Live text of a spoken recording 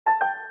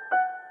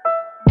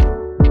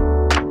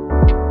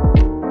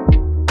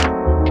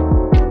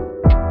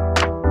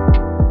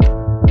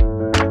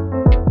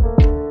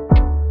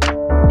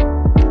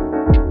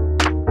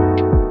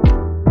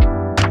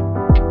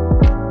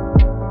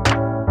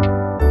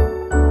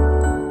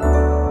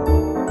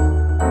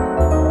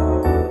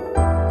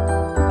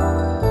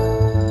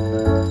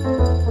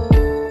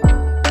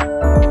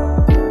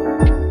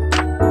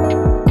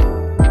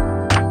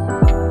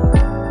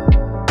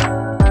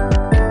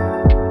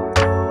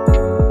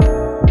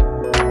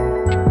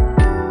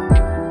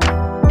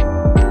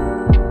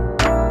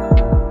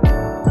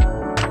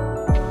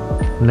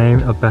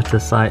Name a better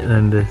sight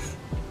than this.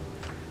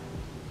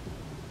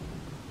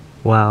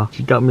 Wow,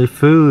 she got me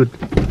food.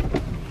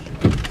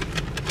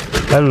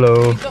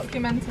 Hello. You're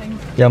documenting.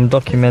 Yeah, I'm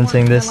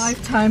documenting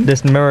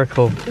this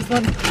miracle. This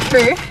one's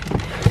true.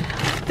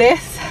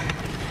 This,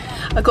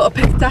 I got a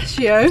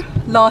pistachio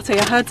latte.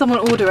 I heard someone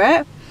order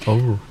it.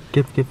 Oh,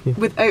 give.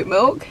 With oat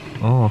milk.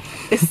 Oh.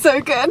 It's so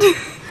good.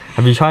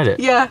 Have you tried it?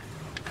 Yeah.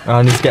 Oh,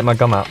 I need to get my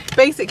gum out.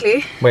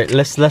 Basically. Wait,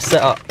 let's set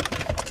up.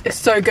 It's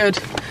so good.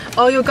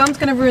 Oh, your gum's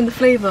gonna ruin the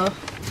flavour.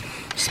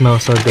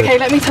 Smells so good. Okay,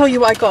 let me tell you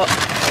what I got.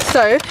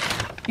 So,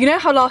 you know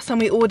how last time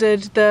we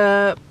ordered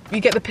you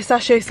get the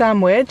pistachio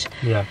sandwich?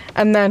 Yeah.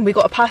 And then we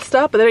got a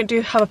pasta, but they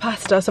don't have a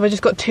pasta, so I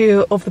just got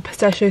 2 of the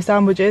pistachio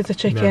sandwiches, the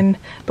chicken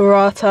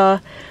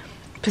burrata,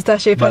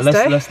 pistachio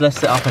pesto. Let's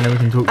set up and then we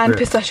can talk and through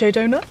pistachio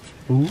donuts.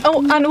 Ooh.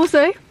 Oh, and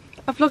also,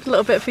 I vlogged a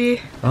little bit for you.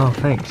 Oh,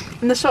 thanks.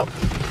 In the shop.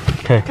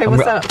 Okay,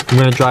 what's that? I'm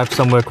gonna drive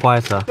somewhere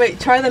quieter. Wait,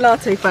 try the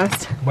latte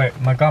first. Wait,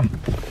 my gum.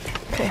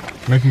 Okay.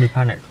 Making me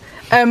panic.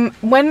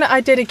 When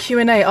I did a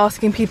Q&A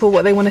asking people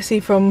what they want to see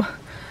from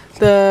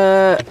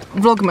the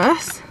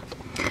Vlogmas,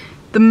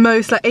 the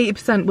most, like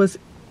 80% was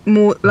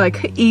more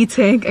like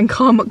eating and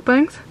car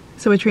mukbangs.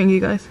 So we're treating you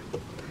guys.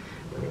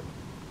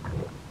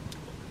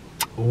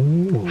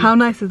 Ooh. How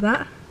nice is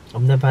that?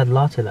 I've never had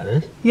latte like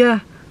this.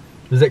 Yeah.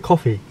 Is it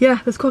coffee? Yeah,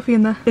 there's coffee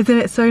in there. Isn't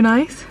it so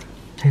nice?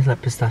 Tastes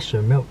like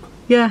pistachio milk.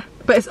 Yeah,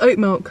 but it's oat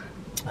milk.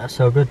 That's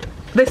so good.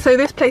 So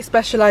this place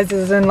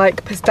specialises in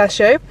like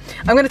pistachio.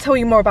 I'm going to tell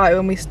you more about it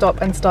when we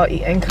stop and start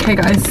eating. Okay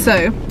guys,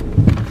 so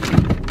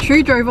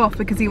True drove off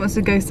because he wants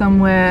to go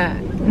somewhere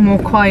more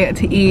quiet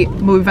to eat,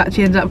 but we've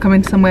actually ended up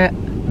coming somewhere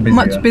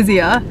much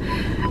busier.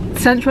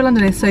 Central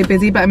London is so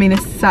busy, but I mean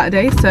it's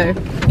Saturday, so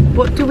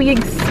what do we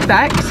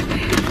expect?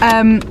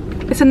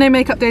 It's a no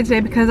makeup day today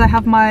because I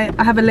have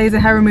a laser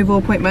hair removal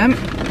appointment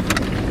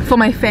for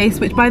my face,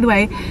 which by the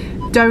way,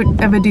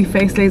 don't ever do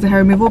face laser hair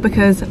removal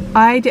because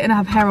I didn't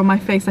have hair on my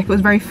face, like it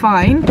was very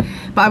fine,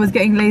 but I was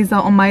getting laser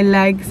on my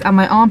legs and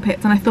my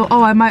armpits, and I thought,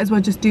 oh, I might as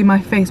well just do my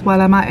face while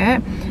I'm at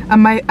it.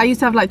 And I used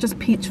to have like just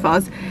peach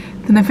fuzz.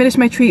 Then I finished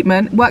my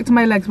treatment, worked on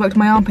my legs, worked on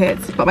my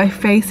armpits, but my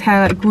face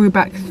hair like grew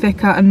back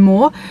thicker and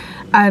more.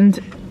 And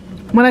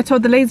when I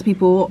told the laser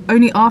people,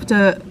 only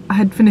after I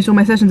had finished all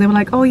my sessions, they were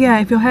like, oh yeah,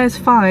 if your hair is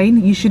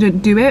fine, you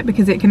shouldn't do it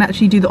because it can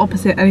actually do the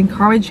opposite and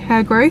encourage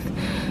hair growth.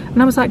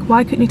 And I was like,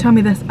 why couldn't you tell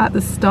me this at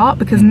the start?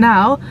 Because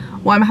now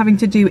what I'm having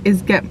to do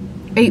is get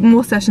 8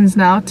 more sessions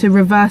now to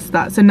reverse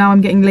that. So now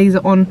I'm getting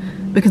laser on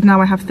because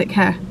now I have thick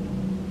hair,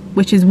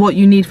 which is what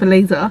you need for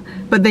laser,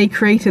 but they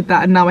created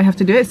that and now I have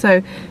to do it,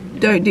 so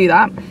don't do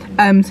that.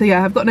 So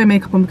yeah, I've got no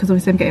makeup on because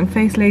obviously I'm getting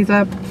face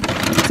laser.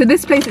 So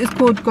this place is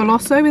called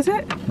Golosso, is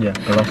it? Yeah,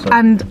 Golosso.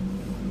 And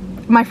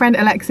my friend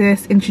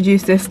Alexis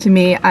introduced this to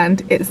me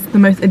and it's the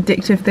most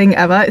addictive thing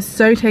ever. It's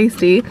so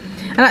tasty.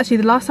 And actually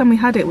the last time we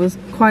had it was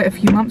quite a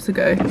few months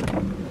ago.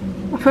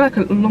 I feel like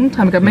a long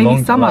time ago,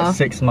 maybe summer. Like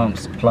 6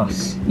 months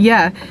plus.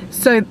 Yeah,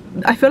 so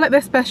I feel like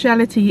their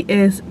speciality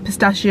is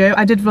pistachio.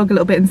 I did vlog a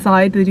little bit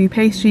inside. They do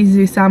pastries, they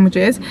do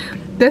sandwiches.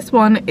 This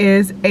one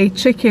is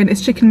it's chicken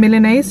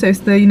milanese, so it's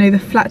the, you know, the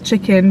flat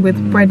chicken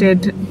with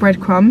breaded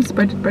breadcrumbs.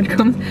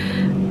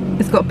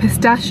 It's got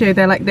pistachio,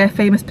 they're like their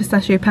famous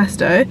pistachio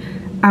pesto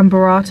and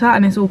burrata,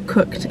 and it's all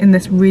cooked in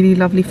this really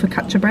lovely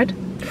focaccia bread.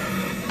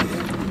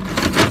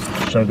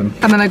 Show them.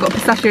 And then I got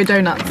pistachio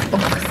donuts.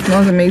 Oh, it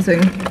smells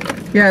amazing.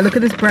 Yeah, look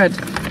at this bread.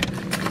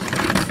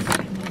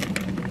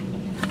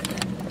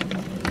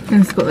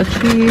 And it's got the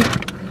cheese.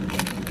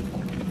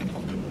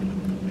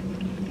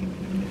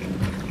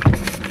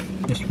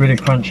 It's really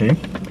crunchy,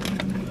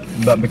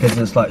 but because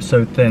it's like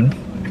so thin,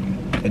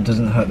 it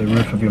doesn't hurt the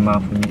roof of your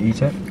mouth when you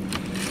eat it.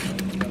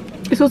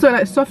 It's also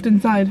like soft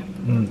inside.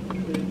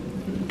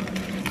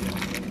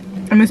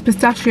 And this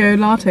pistachio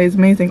latte is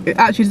amazing. It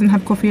actually doesn't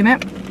have coffee in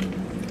it.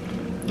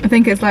 I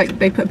think it's like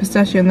they put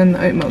pistachio and then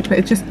the oat milk, but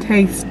it just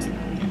tastes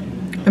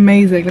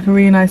amazing, like a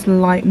really nice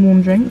light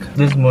warm drink.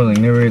 This morning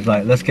Nuri was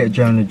like, let's get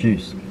Jonah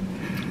juice,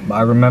 but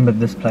I remembered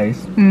this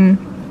place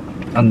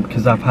and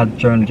because I've had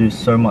Jonah juice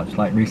so much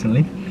like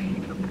recently,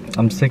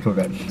 I'm sick of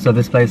it, so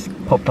this place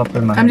popped up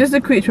in my head. I'm just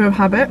a creature of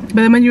habit, but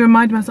then when you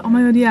remind me I was like, oh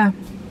my god, yeah.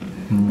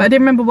 But I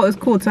didn't remember what it was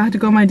called, so I had to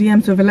go on my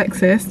DMs with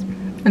Alexis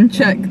and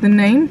check the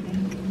name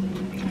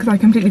because I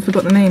completely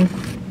forgot the name.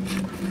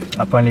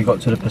 I finally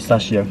got to the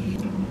pistachio.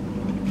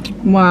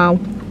 Wow,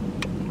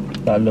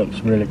 that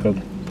looks really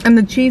good. And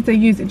the cheese they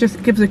use, it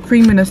just gives a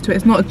creaminess to it.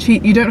 It's not a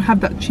cheese, you don't have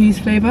that cheese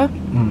flavour.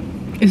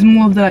 It's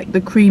more of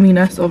the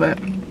creaminess of it,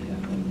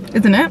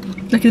 isn't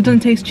it? Like it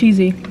doesn't taste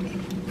cheesy.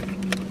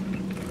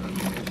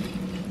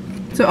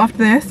 So after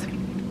this,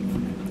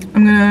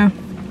 I'm gonna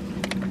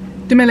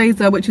do my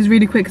laser, which is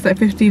really quick, it's like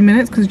 15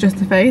 minutes because it's just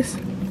the face.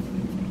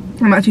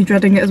 I'm actually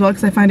dreading it as well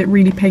because I find it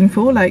really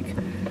painful. Like,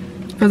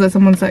 it feels like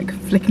someone's like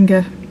flicking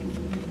a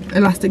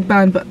elastic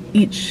band, but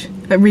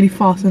like really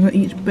fast on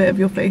each bit of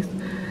your face.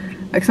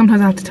 Like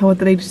sometimes I have to tell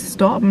the lady to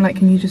stop. I'm like,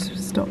 can you just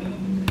stop?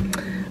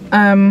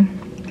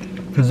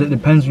 Because it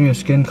depends on your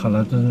skin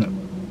colour, doesn't it?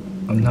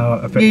 I'm now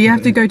affected. Yeah, you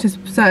have to go to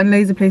certain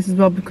laser places as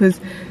well because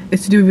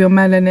it's to do with your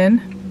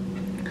melanin.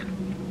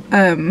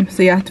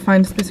 So you have to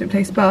find a specific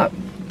place. But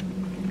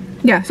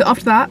yeah, so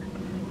after that,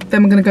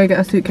 then we're gonna go get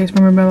a suitcase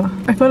from Remember.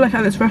 I feel like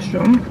at this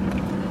restaurant,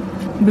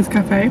 this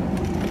cafe.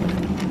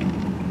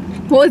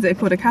 What is it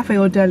called? A cafe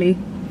or deli?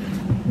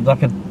 It's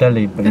like a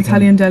deli, but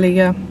Italian deli,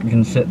 yeah. You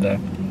can sit there.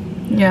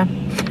 Yeah.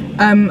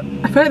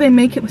 I feel like they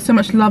make it with so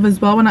much love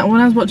as well. When I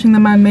was watching the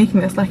man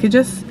making this, like it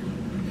just,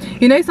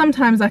 you know,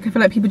 sometimes like I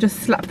feel like people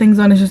just slap things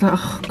on. It's just like,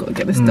 oh, gotta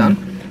get this done.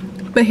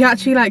 But he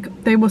actually,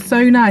 like, they were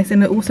so nice,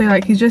 and also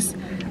like he's just,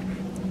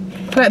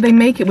 I feel like they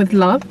make it with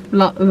love.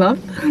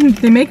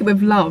 They make it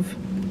with love.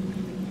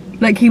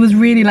 Like he was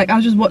really like, I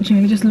was just watching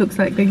and it just looks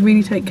like they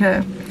really take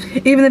care.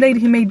 Even the lady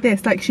who made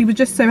this, like she was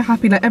just so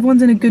happy. Like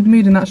everyone's in a good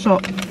mood in that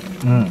shop.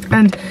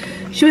 And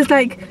she was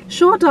like,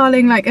 sure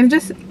darling, like, and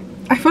just,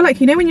 I feel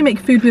like, you know, when you make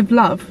food with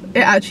love,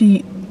 it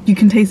actually, you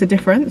can taste the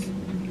difference.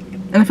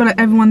 And I feel like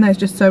everyone there is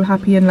just so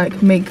happy and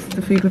like makes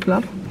the food with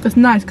love. It's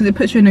nice because it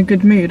puts you in a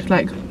good mood.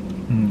 Like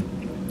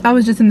I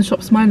was just in the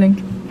shop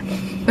smiling.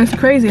 It's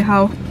crazy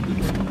how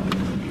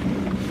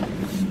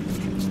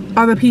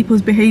other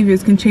people's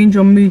behaviours can change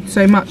your mood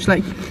so much.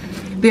 Like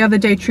the other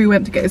day True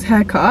went to get his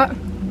hair cut.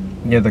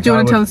 Yeah, do you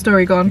want to tell the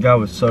story? Go on. The guy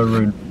was so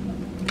rude.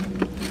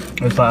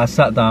 It's like I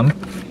sat down,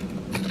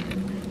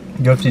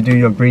 you have to do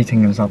your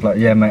greeting and stuff like,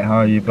 yeah mate, how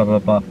are you, blah blah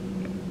blah.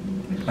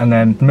 And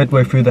then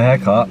midway through the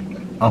haircut,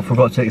 I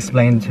forgot to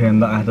explain to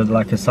him that I had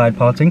like a side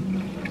parting.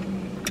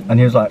 And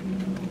he was like,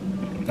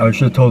 oh, you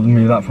should have told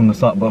me that from the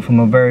start, but from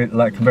a very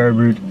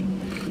rude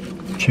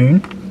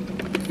tune.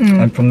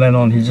 And from then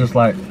on he's just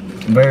like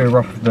very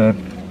rough with the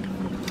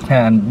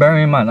hair. And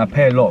bearing in mind, I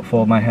pay a lot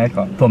for my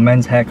haircut, for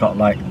men's haircut.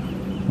 Like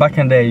back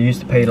in the day I used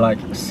to pay like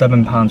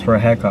 £7 for a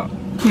haircut.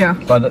 Yeah.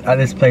 But at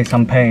this place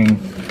I'm paying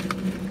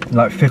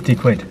like 50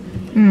 quid.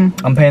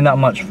 I'm paying that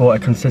much for a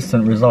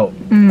consistent result.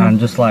 And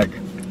just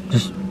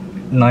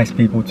nice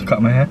people to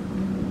cut my hair.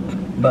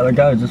 But the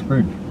guy was just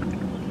rude.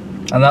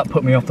 And that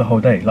put me off the whole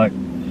day. Like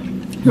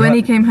when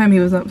he came home he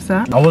was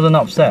upset? I wasn't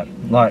upset.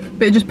 Like,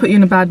 but it just put you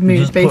in a bad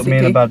mood, basically. It just put me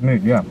in a bad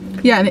mood, yeah.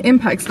 Yeah, and it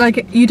impacts,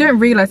 like, you don't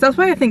realise. That's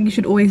why I think you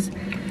should always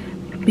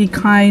be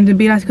kind and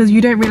be nice, because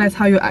you don't realise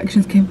how your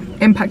actions can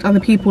impact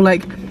other people.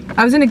 Like,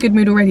 I was in a good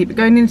mood already, but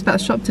going into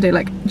that shop today,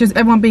 like, just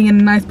everyone being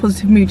in a nice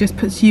positive mood just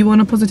puts you on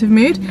a positive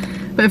mood.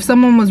 But if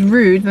someone was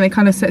rude, then it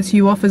kind of sets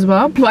you off as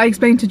well. What I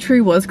explained to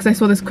True was, because I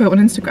saw this quote on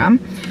Instagram,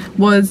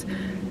 was,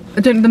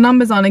 the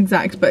numbers aren't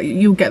exact, but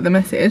you'll get the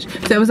message.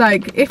 So it was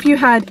like, if you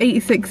had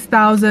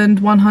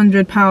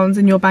 £86,100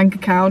 in your bank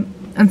account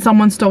and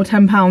someone stole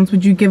 £10,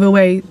 would you give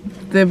away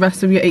the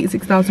rest of your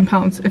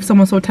 £86,000 if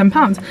someone stole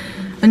 £10?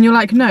 And you're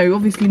like, no,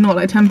 obviously not.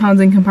 Like £10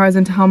 in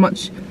comparison to how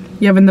much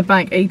you have in the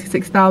bank,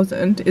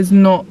 86,000 is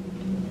not,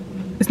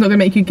 it's not gonna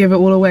make you give it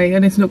all away,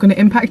 and it's not gonna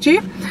impact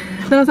you.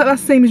 Then I was like,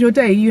 that's the same as your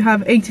day. You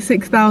have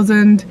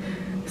 86,000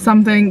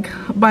 something,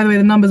 by the way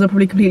the numbers are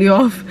probably completely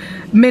off,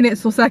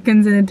 minutes or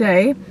seconds in a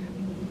day.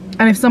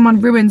 And if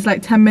someone ruins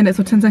like 10 minutes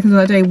or 10 seconds of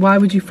that day, why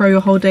would you throw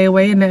your whole day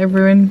away and let it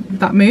ruin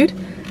that mood?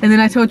 And then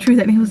I told True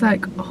that, and he was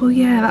like, oh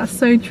yeah, that's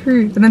so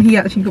true. And then he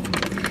actually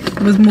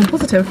was more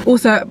positive.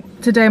 Also,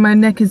 today my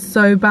neck is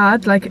so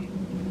bad. Like,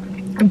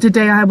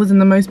 today I was in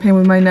the most pain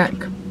with my neck.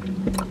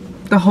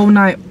 The whole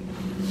night.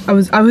 I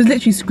was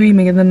literally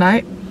screaming in the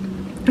night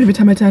every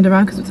time I turned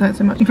around because it hurt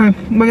so much. Okay,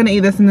 we're gonna eat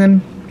this and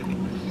then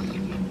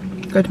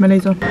go to my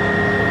laser.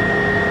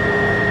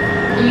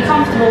 Are you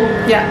comfortable?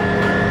 Yeah.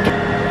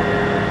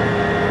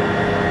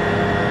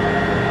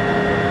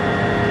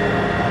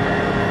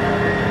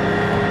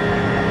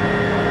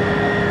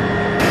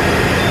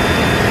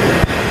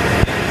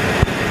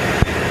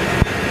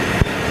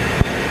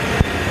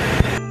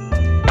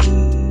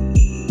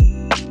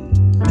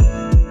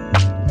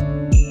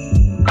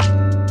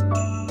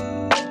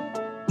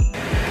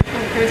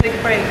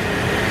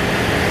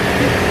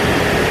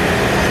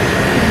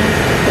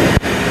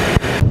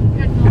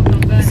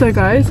 So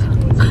guys,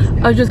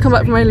 I've just come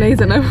back from my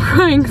laser and I'm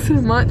crying so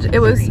much. It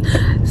was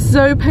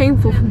so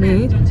painful for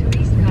me,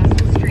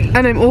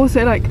 and I'm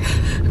also like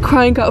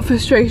crying out of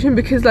frustration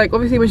because, like,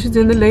 obviously when she's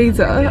doing the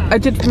laser, I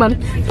did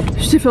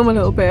manage to film a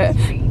little bit,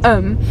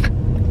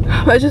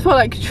 but I just felt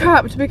like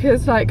trapped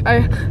because, like, I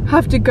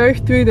have to go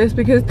through this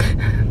because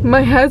my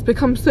hair's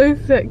become so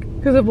thick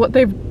because of what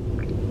they've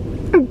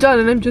done,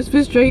 and I'm just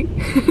frustrated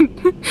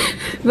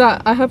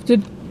that I have to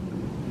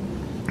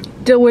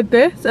deal with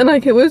this. And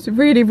like, it was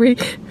really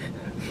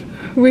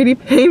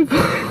painful.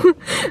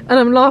 And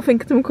I'm laughing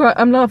because I'm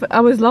crying. I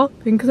was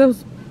laughing because I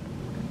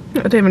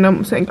don't even know what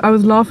I'm saying. I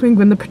was laughing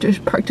when the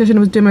practitioner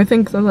was doing my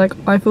thing because I was like,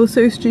 I feel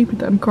so stupid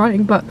that I'm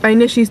crying. But I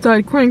initially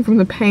started crying from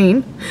the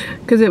pain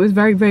because it was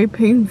very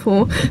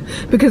painful,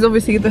 because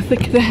obviously the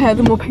thicker the hair,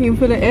 the more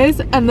painful it is.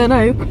 And then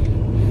I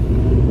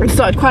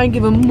started crying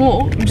even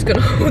more. I'm just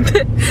gonna hold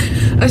it.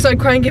 I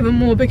started crying even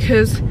more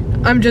because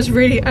I'm just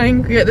really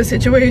angry at the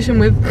situation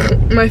with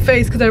my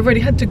face, because I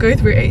already had to go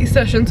through 8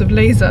 sessions of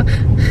laser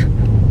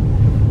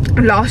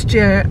last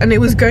year and it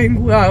was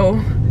going well.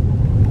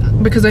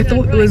 because I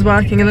thought it was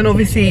working, and then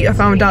obviously I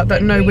found out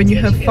that no, when you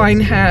have fine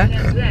hair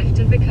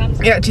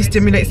it actually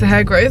stimulates the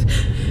hair growth.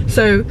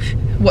 So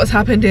what's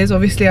happened is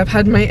obviously I've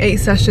had my 8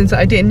 sessions that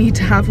I didn't need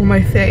to have on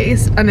my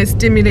face, and it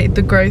stimulated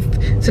the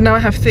growth. So now I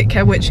have thick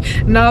hair, which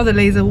now the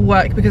laser will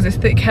work because it's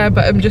thick hair,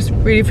 but I'm just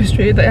really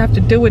frustrated that I have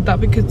to deal with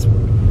that because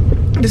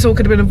this all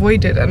could have been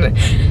avoided, and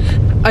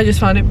I just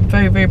found it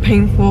very, very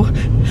painful.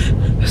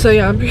 So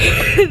yeah, I'm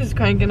just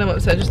crying and I'm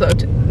upset. Just thought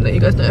I'd let you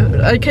guys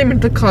know. I came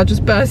into the car,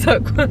 just burst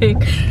out crying.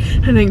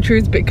 I think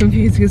True's a bit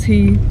confused because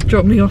he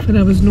dropped me off and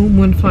I was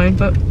normal and fine,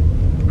 but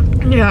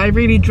yeah, I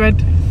really dread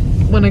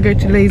when I go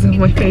to laser on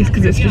my face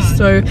because it's just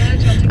so,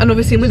 and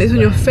obviously when it's on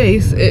your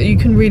face you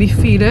can really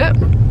feel it.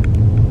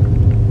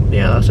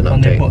 Yeah, that's an update.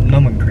 And they put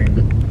numbing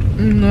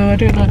cream. No, I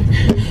don't know.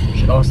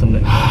 Should ask them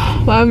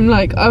that. But I'm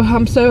like,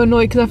 I'm so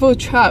annoyed because I feel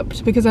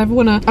trapped because I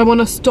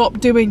wanna stop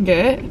doing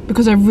it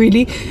because I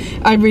really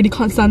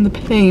can't stand the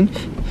pain.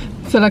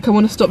 So like I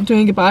want to stop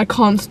doing it, but I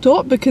can't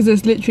stop because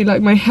it's literally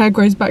like my hair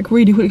grows back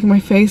really quickly in my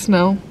face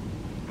now.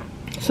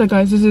 So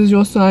guys, this is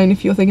your sign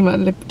if you're thinking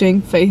about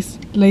doing face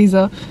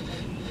laser.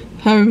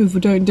 Hair removal,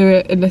 don't do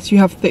it unless you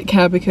have thick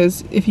hair,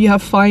 because if you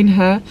have fine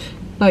hair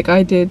like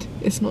I did,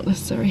 it's not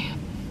necessary.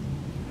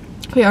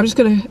 But yeah, I'm just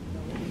gonna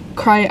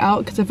cry it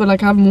out because I feel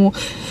like I have more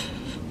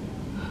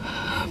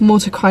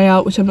to cry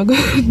out, which I'm not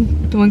gonna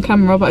do on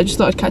camera, but I just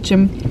thought I'd catch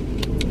him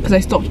because I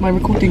stopped my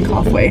recording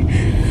halfway.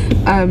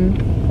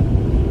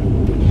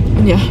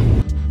 Yeah.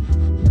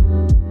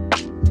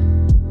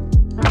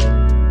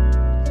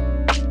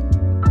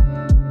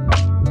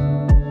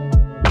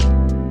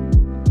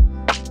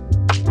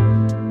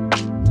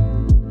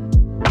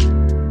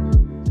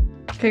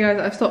 Okay guys,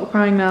 I've stopped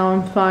crying now,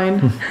 I'm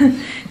fine.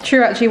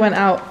 True actually went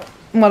out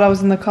while I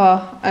was in the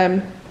car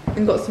and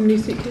got some new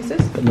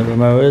suitcases. But the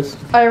remote is?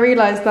 I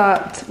realised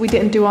that we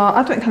didn't do our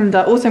advent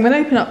calendar. Also, I'm going to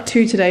open up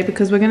 2 today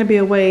because we're going to be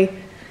away.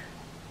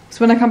 So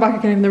when I come back I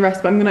can open the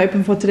rest, but I'm going to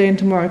open for today and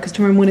tomorrow because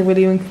tomorrow morning we're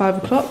leaving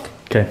 5 o'clock.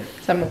 Okay.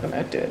 So I'm not going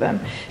to do it then.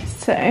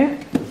 So,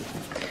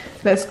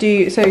 let's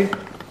do, so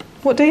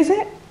what day is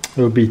it?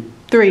 It would be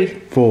 3.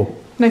 4.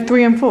 No,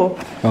 3 and 4.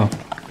 Oh.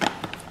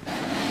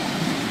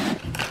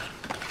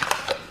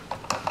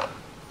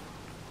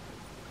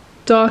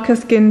 Darker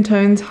skin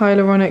tones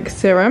hyaluronic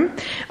serum.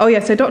 Oh yeah,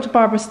 so Dr.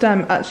 Barbara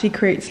Stem actually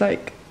creates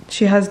like,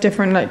 she has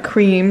different like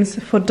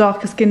creams for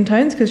darker skin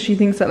tones because she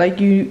thinks that like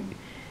you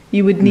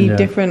would need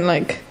different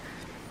like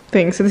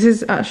things. So this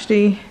is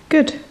actually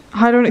good.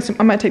 Hyaluronic,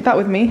 I might take that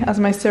with me as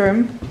my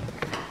serum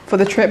for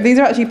the trip. These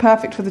are actually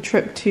perfect for the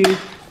trip to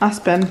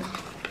Aspen.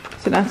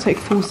 So now I have to take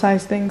full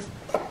size things.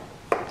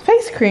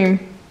 Face cream.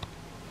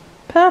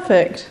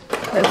 Perfect.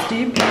 Let's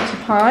do beauty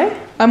pie.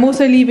 I'm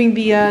also leaving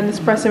the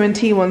Nespresso and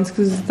tea ones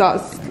because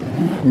that's,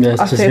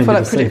 I feel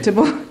like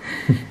predictable.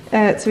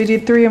 So we do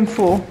 3 and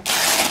 4.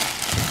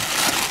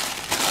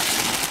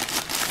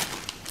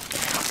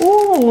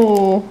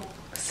 Oh,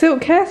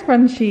 silk hair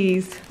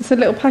scrunchies. It's a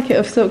little packet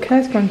of silk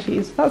hair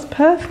scrunchies. That's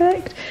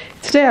perfect.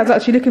 Today I was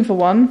actually looking for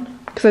one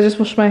because I just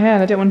washed my hair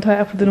and I didn't want to tie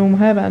it up with a normal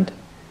hairband.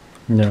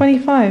 Yeah.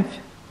 25.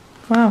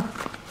 Wow.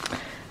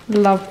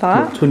 Love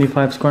that. What,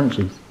 25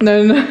 scrunchies?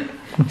 No, no, no.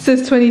 It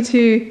says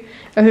 22.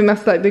 I think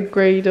that's like the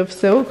grade of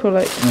silk or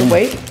like the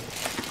weight.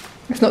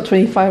 It's not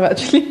 25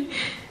 actually.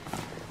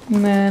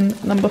 And then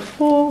number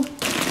 4.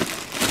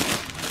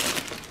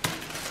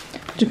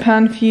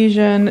 Japan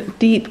Fusion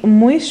Deep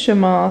Moisture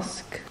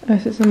Mask. So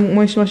it's a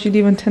moisture mask you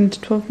leave on 10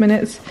 to 12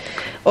 minutes.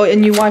 Oh,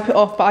 and you wipe it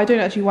off, but I don't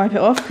actually wipe it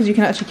off because you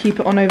can actually keep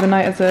it on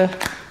overnight as a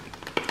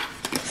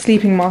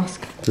sleeping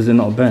mask. Does it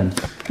not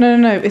bend? No,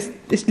 no, no.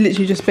 It's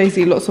literally just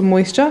basically lots of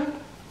moisture.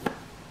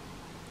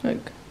 Like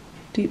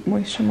deep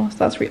moisture mask.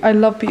 That's really, I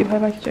love beauty pie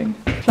packaging.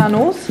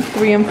 Flannels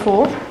 3 and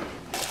 4.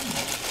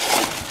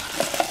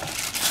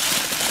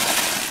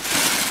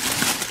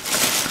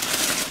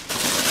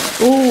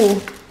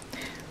 Ooh,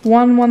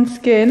 1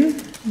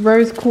 Skin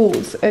Rose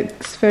Quartz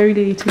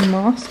exfoliating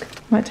mask.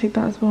 Might take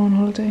that as well on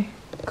holiday.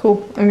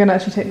 Cool. I'm gonna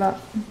actually take that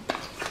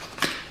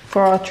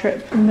for our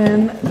trip. And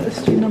then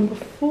let's do number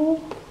 4.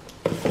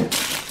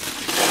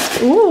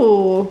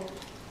 Ooh,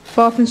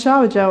 bath and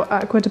shower gel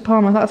Aqua de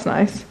Palma. That's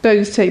nice. Don't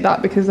just take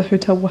that because the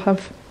hotel will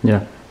have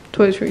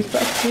toiletries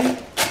back too.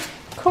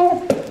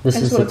 Cool. This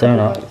is the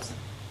donut.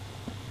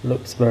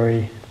 Looks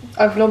very.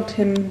 I vlogged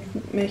him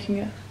making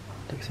it.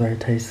 Looks very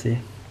tasty.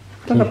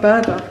 Like a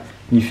burger.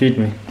 You feed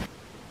me.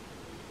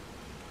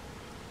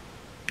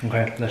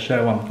 Okay, let's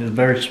share one. It's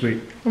very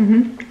sweet.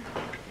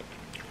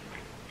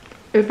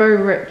 It's very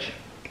rich.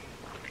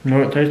 You know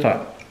what it tastes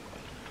like?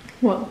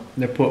 What?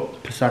 They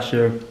put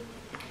pistachio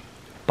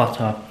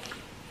butter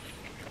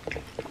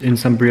in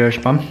some brioche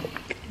bun.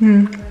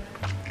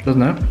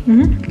 Doesn't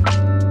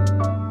it?